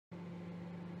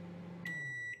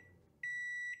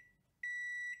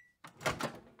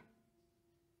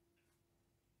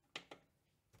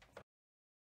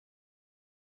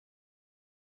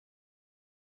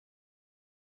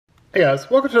Hey guys,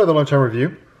 welcome to another Lunchtime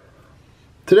review.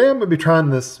 Today I'm going to be trying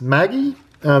this Maggi.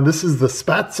 This is the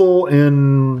Spätzle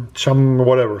in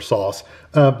whatever sauce.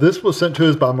 This was sent to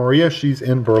us by Maria. She's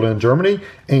in Berlin, Germany,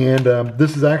 and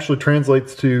this is actually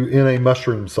translates to in a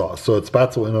mushroom sauce. So it's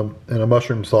Spätzle in a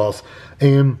mushroom sauce,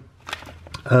 and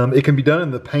it can be done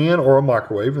in the pan or a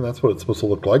microwave, and that's what it's supposed to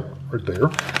look like right there.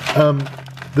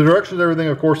 The directions and everything,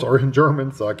 of course, are in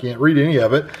German, so I can't read any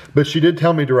of it, but she did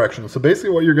tell me directions. So basically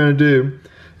what you're going to do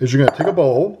is you're going to take a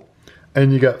bowl,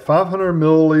 and you got 500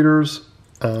 milliliters,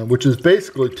 which is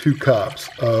basically 2 cups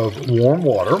of warm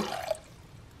water.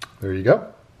 There you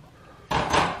go.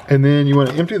 And then you want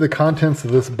to empty the contents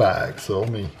of this bag. So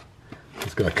I'm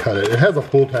just going to cut it. It has a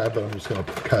pull tab, but I'm just going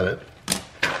to cut it.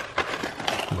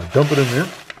 I'm going to dump it in there.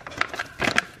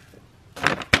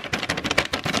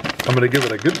 I'm going to give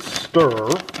it a good stir.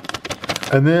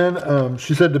 And then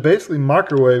she said to basically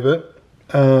microwave it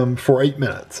for 8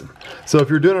 minutes. So if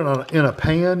you're doing it in a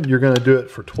pan, you're going to do it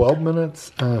for 12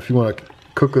 minutes. If you want to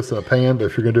cook this in a pan, but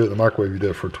if you're going to do it in the microwave, you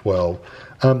do it for 12.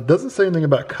 Doesn't say anything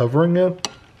about covering it.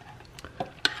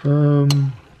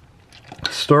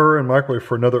 Stir and microwave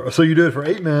for another. So you do it for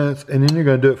 8 minutes, and then you're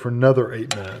going to do it for another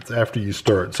 8 minutes after you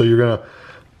stir it. So you're going to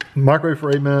microwave for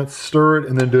 8 minutes, stir it,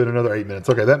 and then do it another 8 minutes.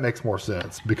 Okay, that makes more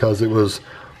sense because it was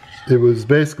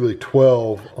basically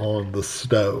 12 on the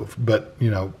stove. But you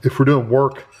know, if we're doing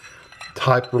work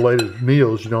type related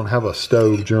meals, you don't have a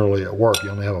stove generally at work. You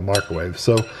only have a microwave.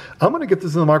 So I'm going to get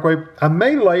this in the microwave. I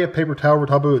may lay a paper towel over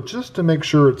top of it just to make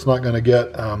sure it's not going to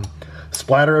get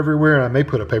splatter everywhere, and I may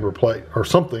put a paper plate or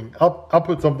something. I'll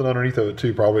put something underneath of it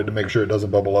too, probably to make sure it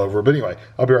doesn't bubble over. But anyway,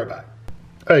 I'll be right back.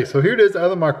 Hey, so here it is out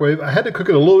of the microwave. I had to cook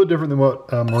it a little bit different than what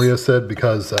Maria said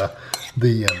because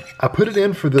I put it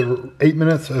in for the 8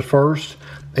 minutes at first,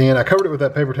 and I covered it with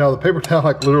that paper towel. The paper towel,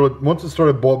 like literally, once it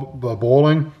started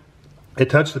boiling, it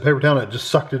touched the paper towel and it just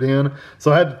sucked it in.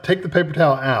 So I had to take the paper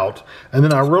towel out, and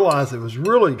then I realized it was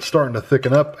really starting to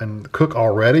thicken up and cook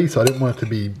already, so I didn't want it to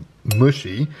be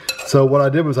mushy. So what I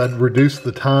did was I reduced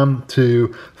the time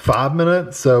to 5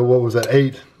 minutes. So what was that,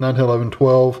 8, 9, 10, 11,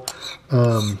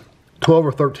 12, 12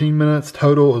 or 13 minutes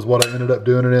total is what I ended up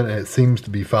doing it in, and it seems to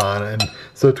be fine. And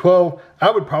so 12, I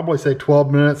would probably say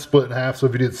 12 minutes split in half. So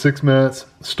if you did 6 minutes,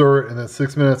 stir it, and then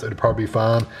 6 minutes, it'd probably be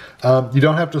fine. You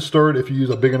don't have to stir it if you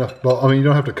use a big enough bowl. I mean, you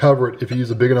don't have to cover it if you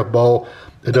use a big enough bowl.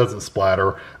 It doesn't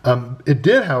splatter. It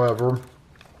did, however,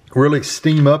 really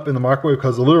steam up in the microwave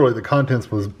because literally the contents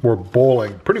were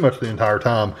boiling pretty much the entire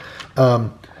time.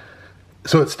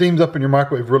 So it steams up in your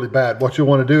microwave really bad. What you'll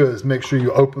want to do is make sure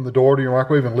you open the door to your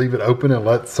microwave and leave it open and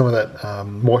let some of that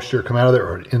moisture come out of there,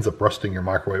 or it ends up rusting your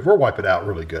microwave, or wipe it out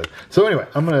really good. So anyway,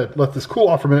 I'm going to let this cool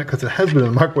off for a minute because it has been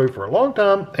in the microwave for a long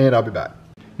time, and I'll be back.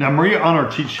 Now Maria on our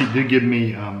cheat sheet did give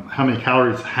me how many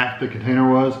calories half the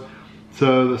container was.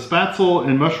 So the Spätzle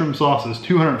in mushroom sauce is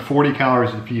 240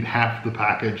 calories if you eat half the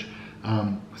package.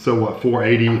 So what,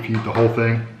 480 if you eat the whole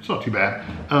thing? It's not too bad.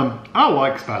 I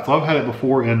like Spätzle. I've had it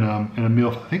before in a meal,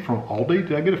 I think from Aldi.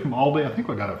 Did I get it from Aldi? I think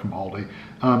I got it from Aldi.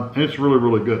 And it's really,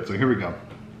 really good. So here we go.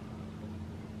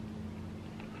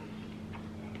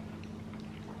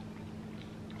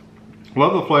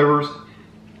 Love the flavors.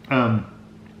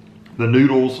 The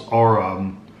noodles are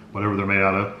whatever they're made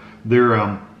out of. They're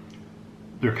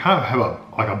kind of have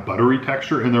like a buttery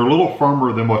texture, and they're a little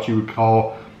firmer than what you would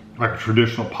call like a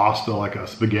traditional pasta, like a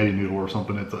spaghetti noodle or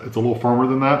something. It's a little firmer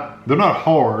than that. They're not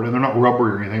hard and they're not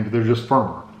rubbery or anything, but they're just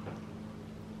firmer.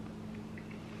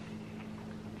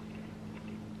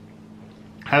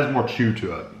 Has more chew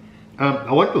to it.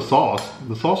 I like the sauce.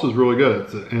 The sauce is really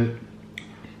good.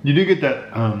 You do get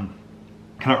that kind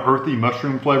of earthy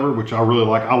mushroom flavor, which I really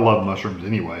like. I love mushrooms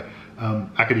anyway.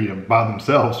 I could eat them by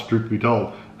themselves, truth be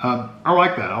told. I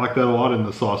like that. I like that a lot in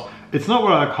the sauce. It's not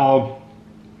what I call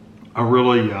a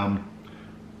really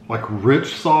like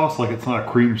rich sauce, like it's not a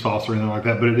cream sauce or anything like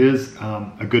that, but it is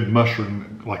a good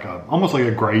mushroom, like almost like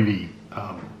a gravy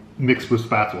mixed with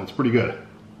Spätzle. It's pretty good.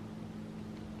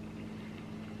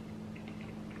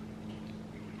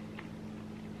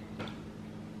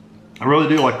 I really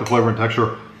do like the flavor and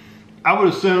texture. I would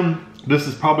assume this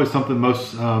is probably something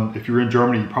most, if you're in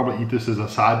Germany, you probably eat this as a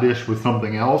side dish with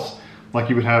something else. Like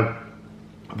you would have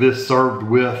this served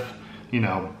with, you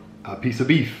know, a piece of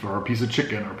beef or a piece of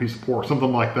chicken or a piece of pork,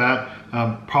 something like that.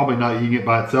 Probably not eating it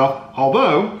by itself,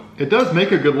 although it does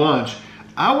make a good lunch.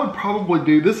 I would probably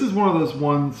do, this is one of those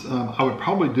ones I would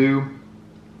probably do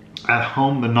at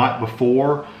home the night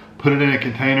before, put it in a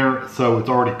container so it's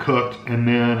already cooked, and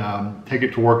then take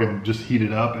it to work and just heat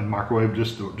it up and microwave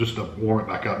just to warm it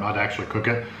back up, not to actually cook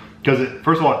it. Because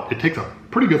first of all, it takes a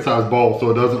pretty good sized bowl so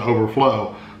it doesn't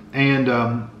overflow. And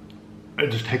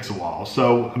it just takes a while.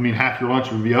 So, I mean, half your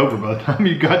lunch would be over by the time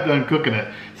you got done cooking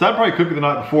it. So I'd probably cook it the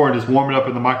night before and just warm it up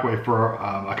in the microwave for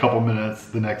a couple minutes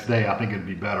the next day. I think it'd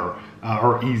be better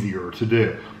or easier to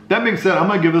do. That being said, I'm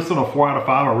gonna give this one a 4 out of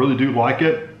 5. I really do like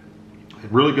it.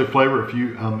 Really good flavor if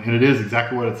you, and it is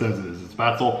exactly what it says it is. It's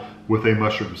spätzle with a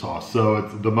mushroom sauce. So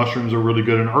the mushrooms are really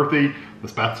good and earthy. The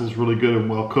spätzle is really good and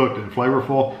well cooked and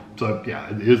flavorful. So yeah,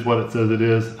 it is what it says it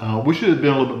is. Wish it had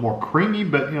been a little bit more creamy,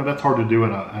 but you know, that's hard to do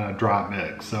in a dry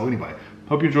mix. So anyway,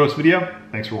 hope you enjoyed this video.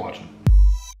 Thanks for watching.